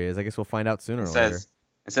his story is. I guess we'll find out sooner or later.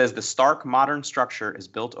 It says the stark modern structure is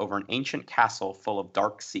built over an ancient castle full of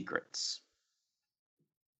dark secrets.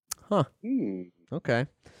 Huh. Okay.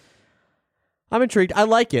 I'm intrigued. I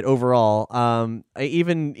like it overall.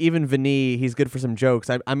 Even Vanee, he's good for some jokes.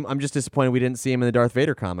 I'm just disappointed we didn't see him in the Darth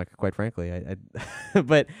Vader comic, quite frankly.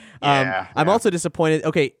 But I'm also disappointed.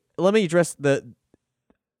 Okay, let me address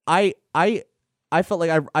I felt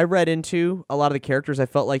like I read into a lot of the characters. I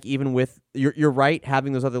felt like even with you're right,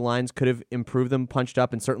 having those other lines could have improved them, punched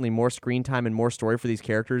up, and certainly more screen time and more story for these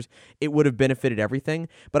characters. It would have benefited everything.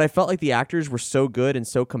 But I felt like the actors were so good and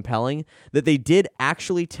so compelling that they did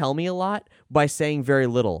actually tell me a lot by saying very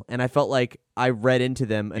little. And I felt like I read into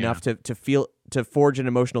them enough to forge an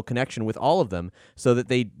emotional connection with all of them, so that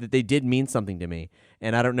they did mean something to me.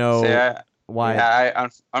 And I don't know why. Yeah,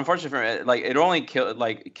 unfortunately for me, it only killed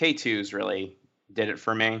K2's really did it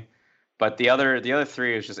for me, but the other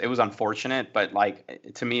three it was unfortunate, but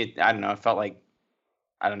to me, I don't know, it felt like,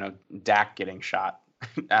 I don't know, Dak getting shot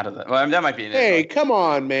out of the. Well, I mean, that might be. Hey, come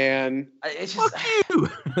on, man! It's just fuck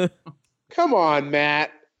you. Come on,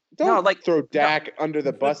 Matt! Don't throw Dak under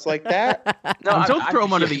the bus like that. No, don't throw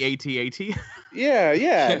him under the AT-AT.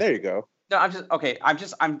 Yeah. There you go. No,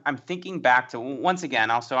 I'm thinking back to, once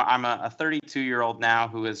again. Also, I'm a 32-year-old now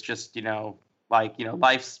who is just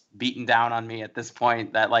life's beaten down on me at this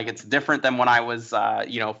point, that it's different than when I was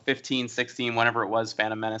 15, 16, whenever it was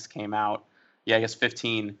Phantom Menace came out. Yeah, I guess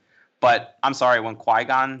 15. But I'm sorry, when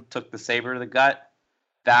Qui-Gon took the saber to the gut,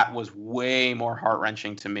 that was way more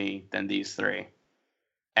heart-wrenching to me than these three.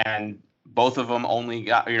 And both of them only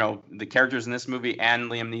got, the characters in this movie and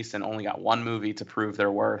Liam Neeson only got one movie to prove their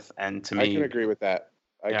worth. And to me, I can agree with that.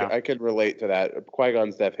 I can relate to that.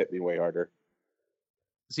 Qui-Gon's death hit me way harder.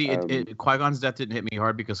 See, Qui-Gon's death didn't hit me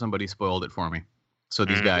hard because somebody spoiled it for me. So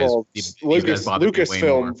these guys,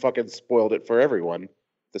 Lucasfilm fucking spoiled it for everyone.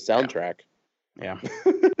 The soundtrack. Yeah.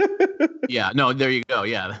 Yeah. No, there you go.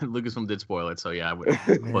 Yeah, Lucasfilm did spoil it, so yeah, I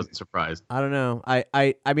wasn't surprised. I don't know.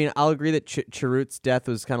 I mean, I'll agree that Chirrut's death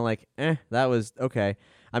was kind of like, that was okay.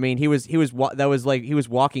 I mean, he was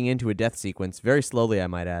walking into a death sequence very slowly, I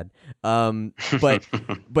might add.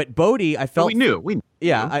 But Bodhi, I felt we knew.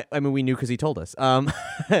 Yeah, I mean, we knew because he told us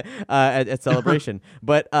at Celebration.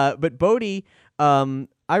 But Bodhi,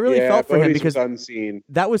 I really felt for him because unseen.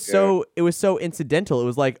 That was it was so incidental. It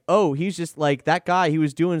was like, oh, he's just like that guy. He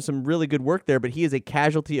was doing some really good work there, but he is a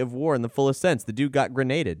casualty of war in the fullest sense. The dude got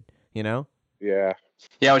grenaded, Yeah.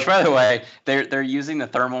 Yeah, which, by the way, they're using the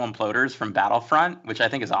thermal imploders from Battlefront, which I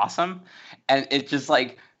think is awesome. And it just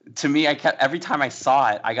to me, every time I saw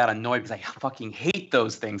it, I got annoyed because I fucking hate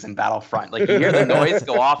those things in Battlefront. You hear the noise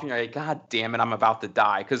go off and you're like, God damn it, I'm about to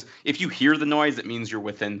die. Because if you hear the noise, it means you're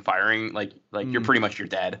within firing. You're pretty much, you're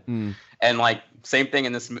dead. And same thing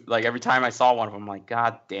in this, every time I saw one of them, I'm like,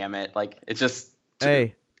 God damn it. It just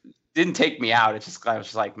didn't take me out. I was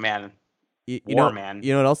just like, man, man.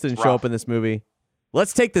 You know what else didn't show up in this movie?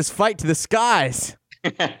 Let's take this fight to the skies.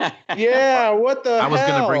 Yeah, what the hell? I was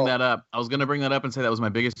going to bring that up. I was going to bring that up and say that was my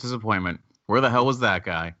biggest disappointment. Where the hell was that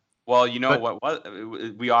guy? Well, what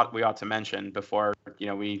we ought to mention before,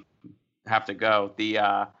 we have to go,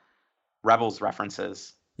 the Rebels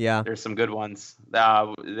references. Yeah. There's some good ones.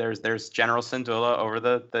 There's General Syndulla over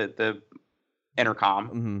the intercom.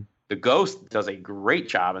 Mm-hmm. The Ghost does a great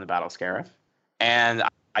job in the Battle Scarif. And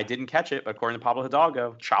I didn't catch it, but according to Pablo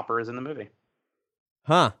Hidalgo, Chopper is in the movie.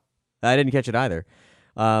 Huh. I didn't catch it either.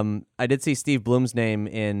 I did see Steve Blum's name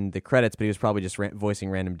in the credits, but he was probably just voicing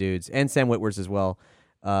random dudes. And Sam Witwer's as well.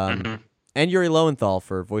 And Yuri Lowenthal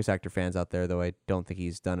for voice actor fans out there, though I don't think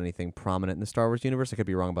he's done anything prominent in the Star Wars universe. I could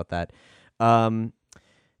be wrong about that.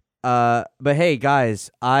 But hey, guys,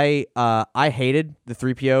 I hated the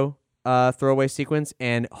 3PO throwaway sequence,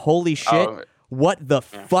 and holy shit, what the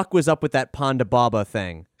fuck was up with that Ponda Baba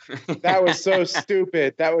thing? That was so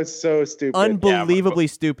stupid. Unbelievably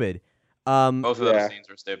stupid. Both of those scenes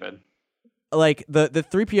were stupid. like the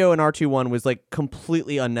 3PO and R2-1 was like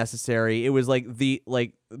completely unnecessary. It was like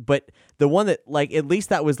but the one that like at least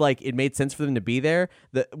that was like it made sense for them to be there.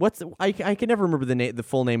 I can never remember the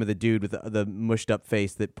full name of the dude with the mushed up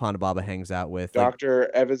face that Ponda Baba hangs out with.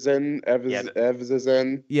 Dr. Evazan.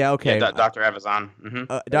 Yeah, okay. Yeah, Dr. Evazan.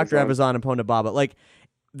 Mm-hmm. Dr. Evazan and Ponda Baba. Like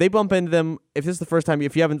they bump into them. If this is the first time,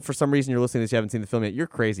 if you haven't, for some reason you're listening to this, you haven't seen the film yet, you're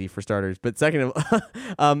crazy for starters. But second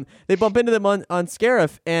of they bump into them on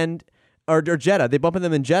Scarif and or Jedha. They bump into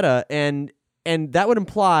them in Jedha, and that would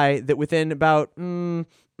imply that within about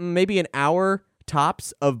maybe an hour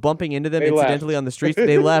tops of bumping into them incidentally on the streets,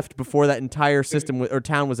 they left before that entire system or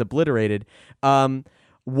town was obliterated.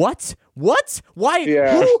 What? Why?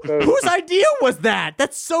 Yeah, whose idea was that?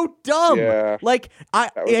 That's so dumb. Yeah, like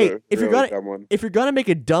if you're gonna make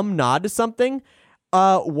a dumb nod to something,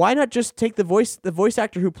 why not just take the voice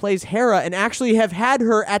actor who plays Hera and actually have had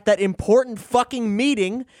her at that important fucking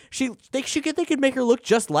meeting? They could make her look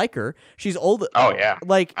just like her. She's old. Oh yeah.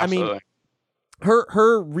 Like absolutely. I mean,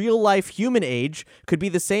 her real life human age could be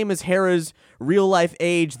the same as Hera's real life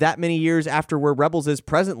age that many years after where Rebels is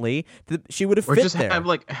presently. She would have fit just there.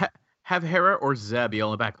 Have Hera or Zeb yell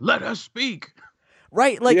in the back, "Let us speak."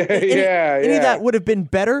 Right, like any of that would have been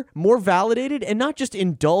better, more validated, and not just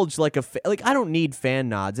indulged like I don't need fan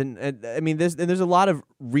nods, and I mean there's a lot of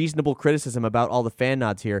reasonable criticism about all the fan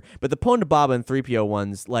nods here, but the Ponda Baba and 3PO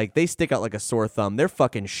ones, like they stick out like a sore thumb. They're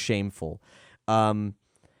fucking shameful. The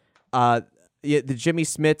Jimmy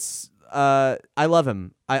Smits, I love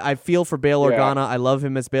him. I feel for Bail Organa. I love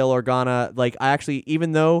him as Bail Organa. Like I actually,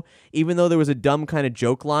 even though there was a dumb kind of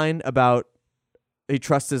joke line about he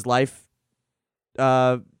trusts his life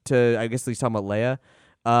to, I guess he's talking about Leia.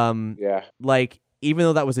 Like even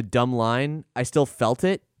though that was a dumb line, I still felt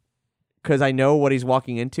it because I know what he's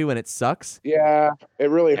walking into and it sucks. Yeah,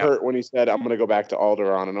 it really hurt when he said, "I'm going to go back to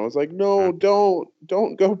Alderaan," and I was like, "No, don't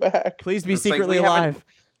go back. Please be secretly alive."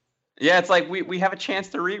 Yeah, it's like we have a chance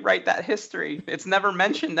to rewrite that history. It's never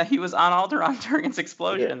mentioned that he was on Alderaan during its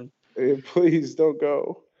explosion. Yeah, please don't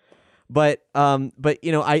go. But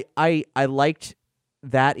you know, I liked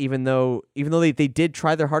that even though they did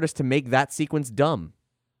try their hardest to make that sequence dumb.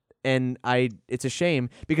 And it's a shame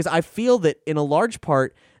because I feel that in a large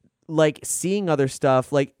part, like seeing other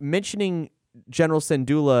stuff, like mentioning General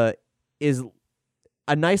Syndulla is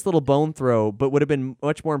a nice little bone throw, but would have been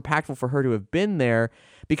much more impactful for her to have been there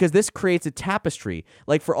because this creates a tapestry.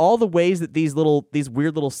 Like for all the ways that these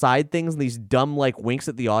weird little side things and these dumb like winks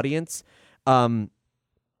at the audience,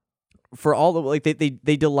 for all the like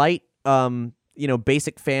they delight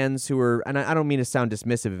basic fans who are, and I don't mean to sound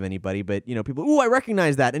dismissive of anybody, but people, ooh, I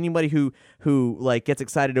recognize that. Anybody who like gets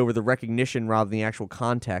excited over the recognition rather than the actual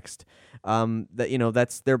context,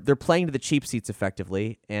 that's they're playing to the cheap seats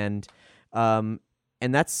effectively, and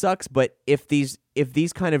that sucks. But if these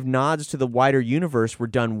kind of nods to the wider universe were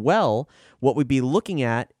done well, what we'd be looking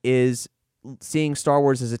at is seeing Star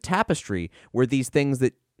Wars as a tapestry where these things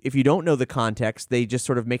that, if you don't know the context, they just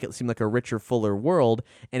sort of make it seem like a richer, fuller world.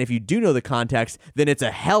 And if you do know the context, then it's a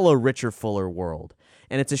hella richer, fuller world.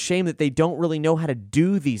 And it's a shame that they don't really know how to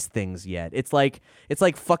do these things yet. It's like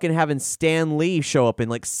fucking having Stan Lee show up in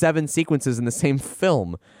like 7 sequences in the same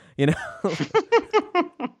film,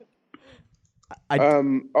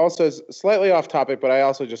 Also, slightly off topic, but I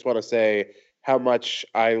also just want to say how much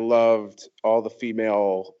I loved all the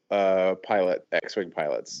female X-Wing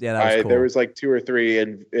pilots. Yeah, that was cool. There was like 2 or 3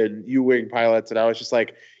 in U-Wing pilots, and I was just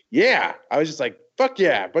like, yeah. I was just like, fuck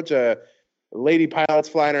yeah. Bunch of lady pilots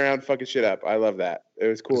flying around fucking shit up. I love that. It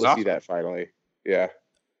was cool to see that finally. Yeah.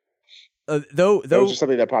 Though that was just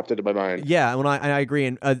something that popped into my mind. Yeah, when I agree.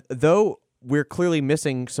 And though we're clearly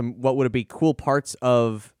missing some what would be cool parts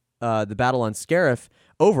of the battle on Scarif,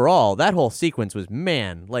 overall, that whole sequence was,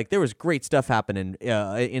 like there was great stuff happening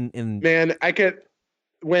in Man,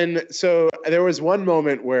 there was one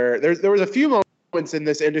moment where there was a few moments in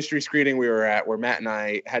this industry screening we were at where Matt and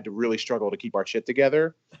I had to really struggle to keep our shit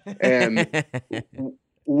together. And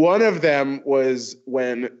one of them was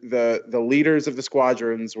when the leaders of the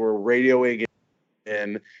squadrons were radioing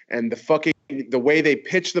in, and the way they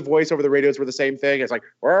pitched the voice over the radios were the same thing. It's like,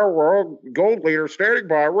 well, gold leader standing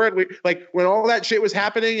by, red leader. Like when all that shit was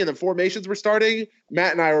happening and the formations were starting,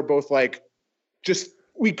 Matt and I were both like,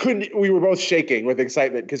 we were both shaking with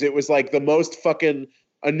excitement because it was like the most fucking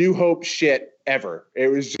A New Hope shit ever. It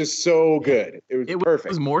was just so good. It was perfect. It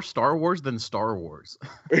was more Star Wars than Star Wars.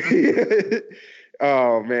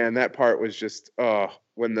 Oh man, that part was just that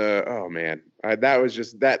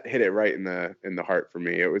hit it right in the heart for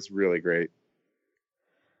me. It was really great.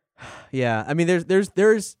 Yeah, I mean, this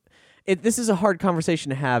is a hard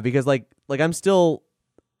conversation to have because like I'm still.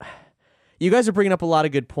 You guys are bringing up a lot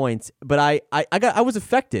of good points, but I was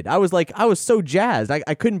affected. I was so jazzed.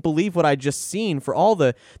 I couldn't believe what I'd just seen for all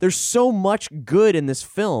there's so much good in this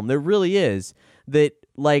film. There really is. That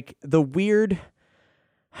like the weird,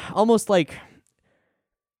 almost like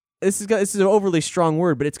this is an overly strong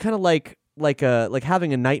word, but it's kind of like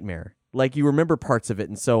having a nightmare. Like you remember parts of it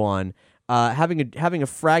and so on. Having a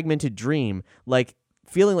fragmented dream, like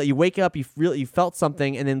feeling like you wake up, you felt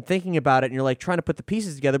something, and then thinking about it, and you're like trying to put the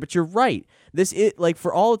pieces together. But you're right. This is like,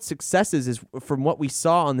 for all its successes, is from what we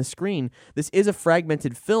saw on the screen, this is a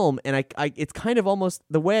fragmented film, and it's kind of almost,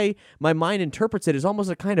 the way my mind interprets it is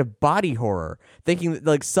almost a kind of body horror, thinking that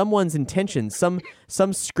like someone's intentions, some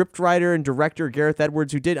scriptwriter and director, Gareth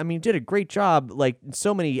Edwards, who did a great job, like in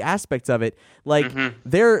so many aspects of it, like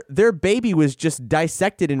their baby was just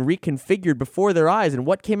dissected and reconfigured before their eyes, and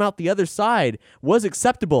what came out the other side was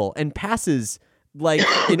acceptable and passes like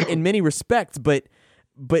in many respects, but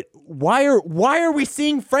why are we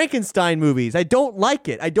seeing Frankenstein movies? I don't like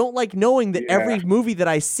it. I don't like knowing that every movie that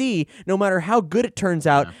I see, no matter how good it turns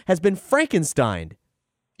out, has been Frankensteined.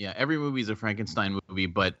 Yeah, every movie is a Frankenstein movie,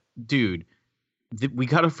 but dude, we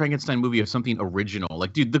got a Frankenstein movie of something original.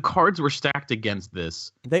 Like, dude, the cards were stacked against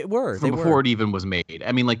this. They were before it even was made.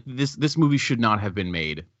 I mean, like this movie should not have been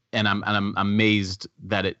made, and I'm amazed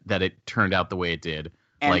that it turned out the way it did.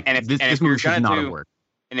 This movie should not have worked.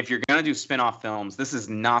 And if you're gonna do spin-off films, this is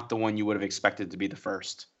not the one you would have expected to be the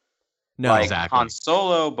first. No, like exactly. Han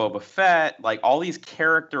Solo, Boba Fett, like all these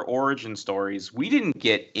character origin stories. We didn't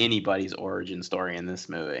get anybody's origin story in this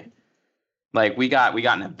movie. Like we got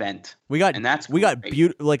an event. We got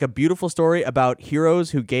a beautiful story about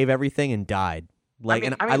heroes who gave everything and died.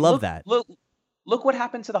 I love that. Look what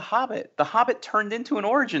happened to The Hobbit. The Hobbit turned into an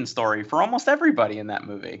origin story for almost everybody in that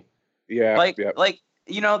movie. Yeah.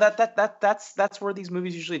 You know, that's where these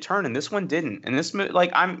movies usually turn, and this one didn't. And this movie,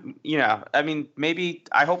 maybe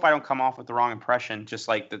I hope I don't come off with the wrong impression, just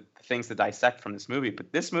like the things to dissect from this movie.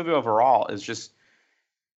 But this movie overall is just,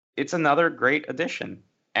 it's another great addition,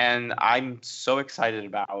 and I'm so excited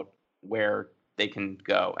about where they can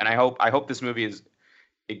go. And I hope this movie is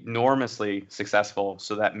enormously successful,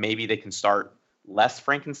 so that maybe they can start less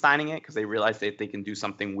Frankensteining it, because they realize that they can do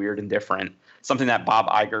something weird and different, something that Bob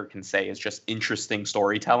Iger can say is just interesting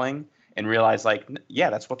storytelling, and realize like, yeah,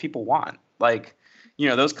 that's what people want. Like, you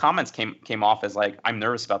know, those comments came off as like, I'm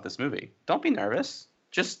nervous about this movie. Don't be nervous.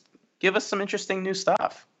 Just give us some interesting new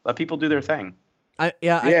stuff. Let people do their thing. I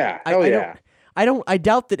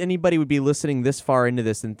doubt that anybody would be listening this far into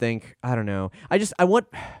this and think, I don't know.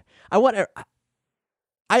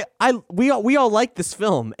 We all like this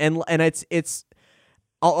film, and it's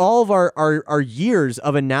all of our years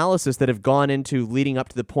of analysis that have gone into leading up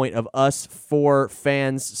to the point of us four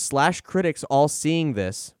fans / critics all seeing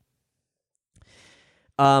this.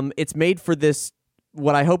 It's made for this,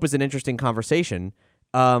 what I hope is an interesting conversation,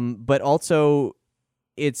 but also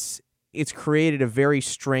it's created a very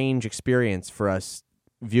strange experience for us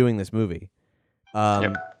viewing this movie.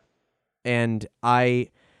 And I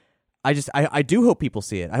do hope people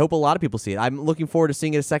see it. I hope a lot of people see it. I'm looking forward to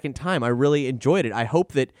seeing it a second time. I really enjoyed it. I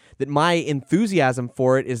hope that my enthusiasm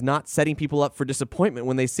for it is not setting people up for disappointment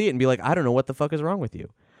when they see it and be like, I don't know what the fuck is wrong with you.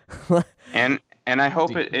 and I hope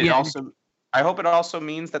I hope it also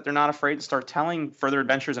means that they're not afraid to start telling further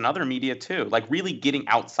adventures in other media too, like really getting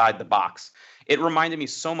outside the box. It reminded me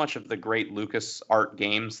so much of the great LucasArts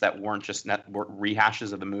games that weren't just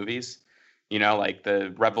rehashes of the movies. You know, like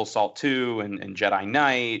the Rebel Assault 2 and Jedi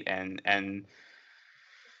Knight and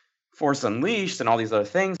Force Unleashed and all these other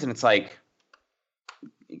things. And it's like,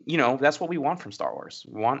 you know, that's what we want from Star Wars.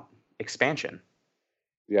 We want expansion.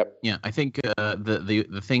 Yep. Yeah, I think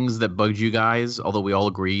the things that bugged you guys, although we all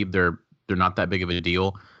agree they're not that big of a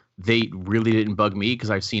deal, they really didn't bug me, because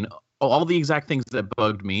I've seen all the exact things that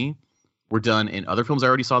bugged me were done in other films I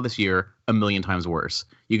already saw this year a million times worse.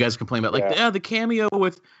 You guys complain about the cameo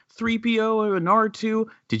with 3PO and R2.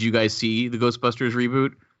 Did you guys see the Ghostbusters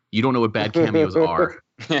reboot? You don't know what bad cameos are.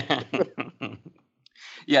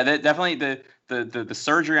 Yeah, definitely the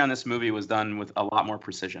surgery on this movie was done with a lot more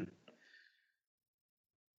precision.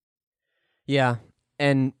 Yeah,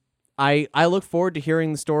 and I look forward to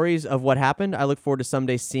hearing the stories of what happened. I look forward to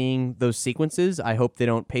someday seeing those sequences. I hope they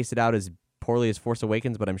don't pace it out as poorly as Force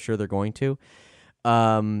Awakens, but I'm sure they're going to.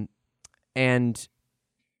 And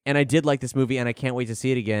I did like this movie, and I can't wait to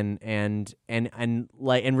see it again. And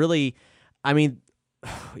really, I mean,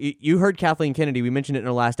 you heard Kathleen Kennedy. We mentioned it in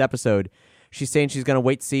our last episode. She's saying she's going to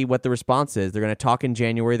wait to see what the response is. They're going to talk in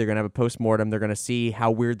January. They're going to have a postmortem. They're going to see how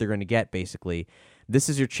weird they're going to get, basically. this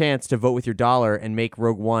is your chance to vote with your dollar and make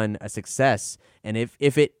Rogue One a success. And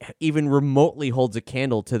if it even remotely holds a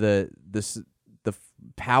candle to the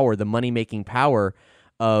power, the money-making power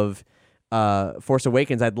of Force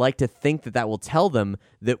Awakens, I'd like to think that will tell them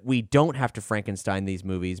that we don't have to Frankenstein these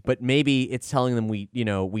movies, but maybe it's telling them we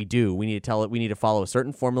do. We need to follow a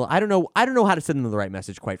certain formula. I don't know how to send them the right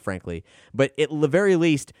message, quite frankly. But at the very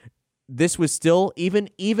least, this was still, even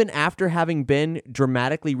after having been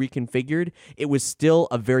dramatically reconfigured, it was still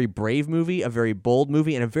a very brave movie, a very bold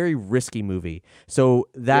movie, and a very risky movie. So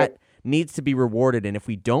that needs to be rewarded. And if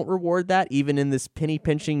we don't reward that, even in this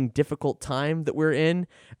penny-pinching, difficult time that we're in,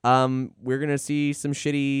 we're going to see some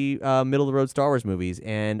shitty middle-of-the-road Star Wars movies.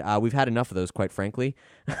 And we've had enough of those, quite frankly.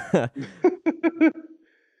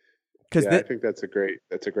 I think that's a great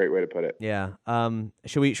way to put it. Yeah.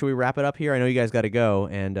 Should we wrap it up here? I know you guys got to go.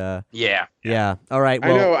 And yeah. All right.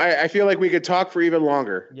 Well, I know. I feel like we could talk for even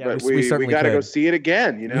longer. Yeah, but we certainly got to could. go see it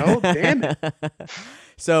again. Damn it.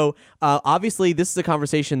 So obviously, this is a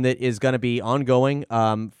conversation that is going to be ongoing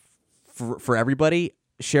for everybody.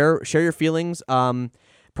 Share your feelings.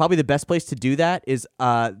 Probably the best place to do that is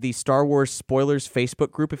the Star Wars Spoilers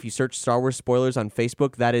Facebook group. If you search Star Wars Spoilers on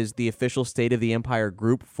Facebook, that is the official State of the Empire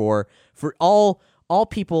group for all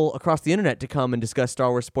people across the internet to come and discuss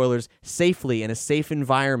Star Wars spoilers safely in a safe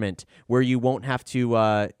environment where you won't have to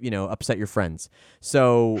upset your friends.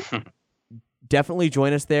 So definitely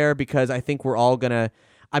join us there, because I think we're all gonna.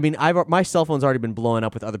 I mean, my cell phone's already been blowing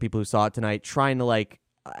up with other people who saw it tonight, trying to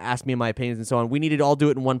ask me my opinions and so on. We need to all do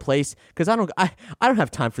it in one place, because I don't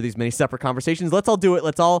have time for these many separate conversations. Let's all do it.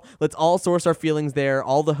 Let's all source our feelings there.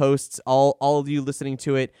 All the hosts, all of you listening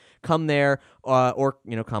to it, come there, or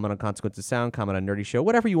comment on Consequence of Sound, comment on Nerdy Show,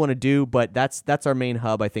 whatever you want to do. But that's our main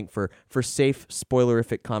hub, I think, for safe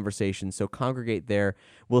spoilerific conversations. So congregate there.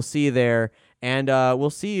 We'll see you there, and we'll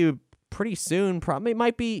see you pretty soon. Probably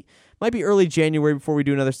might be early January before we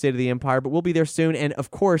do another State of the Empire, but we'll be there soon. And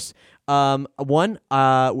of course,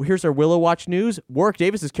 here's our Willow Watch news. Warwick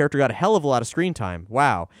Davis's character got a hell of a lot of screen time.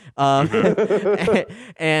 Wow.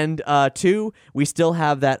 And two, we still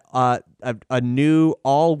have that a new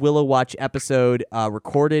all Willow Watch episode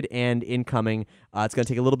recorded and incoming. It's going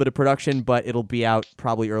to take a little bit of production, but it'll be out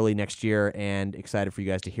probably early next year, and excited for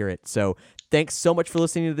you guys to hear it. So thanks so much for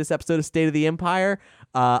listening to this episode of State of the Empire.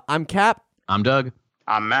 I'm Cap. I'm Doug.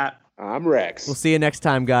 I'm Matt. I'm Rex. We'll see you next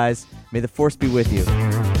time, guys. May the Force be with you.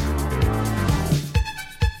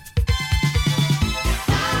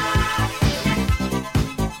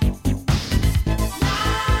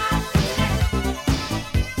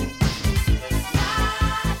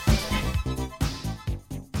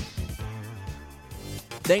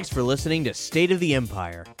 Thanks for listening to State of the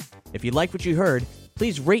Empire. If you liked what you heard,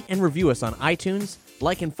 please rate and review us on iTunes,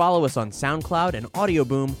 like and follow us on SoundCloud and Audio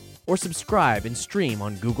Boom, or subscribe and stream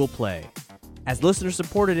on Google Play. As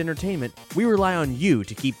listener-supported entertainment, we rely on you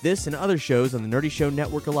to keep this and other shows on the Nerdy Show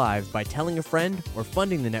Network alive by telling a friend or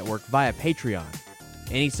funding the network via Patreon.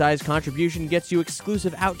 Any size contribution gets you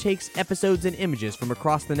exclusive outtakes, episodes, and images from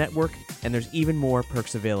across the network, and there's even more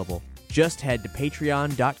perks available. Just head to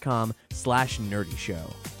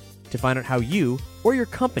patreon.com/nerdyshow. To find out how you or your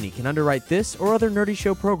company can underwrite this or other Nerdy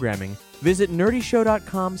Show programming, visit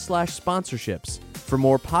nerdyshow.com/sponsorships. For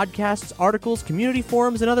more podcasts, articles, community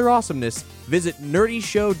forums, and other awesomeness, visit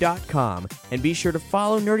nerdyshow.com, and be sure to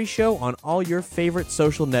follow Nerdy Show on all your favorite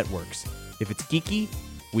social networks. If it's geeky,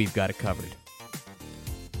 we've got it covered.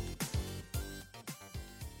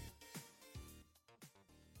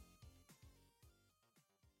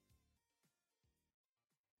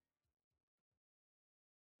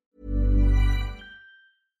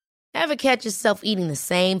 Ever catch yourself eating the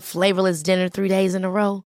same flavorless dinner 3 days in a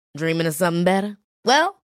row? Dreaming of something better?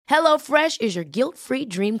 Well, HelloFresh is your guilt-free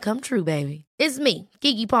dream come true, baby. It's me,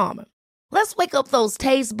 Keke Palmer. Let's wake up those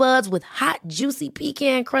taste buds with hot, juicy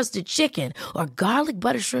pecan-crusted chicken or garlic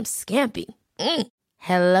butter shrimp scampi.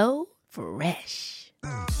 Hello Fresh.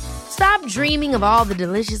 Stop dreaming of all the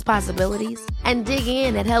delicious possibilities and dig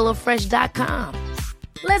in at HelloFresh.com.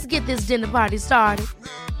 Let's get this dinner party started.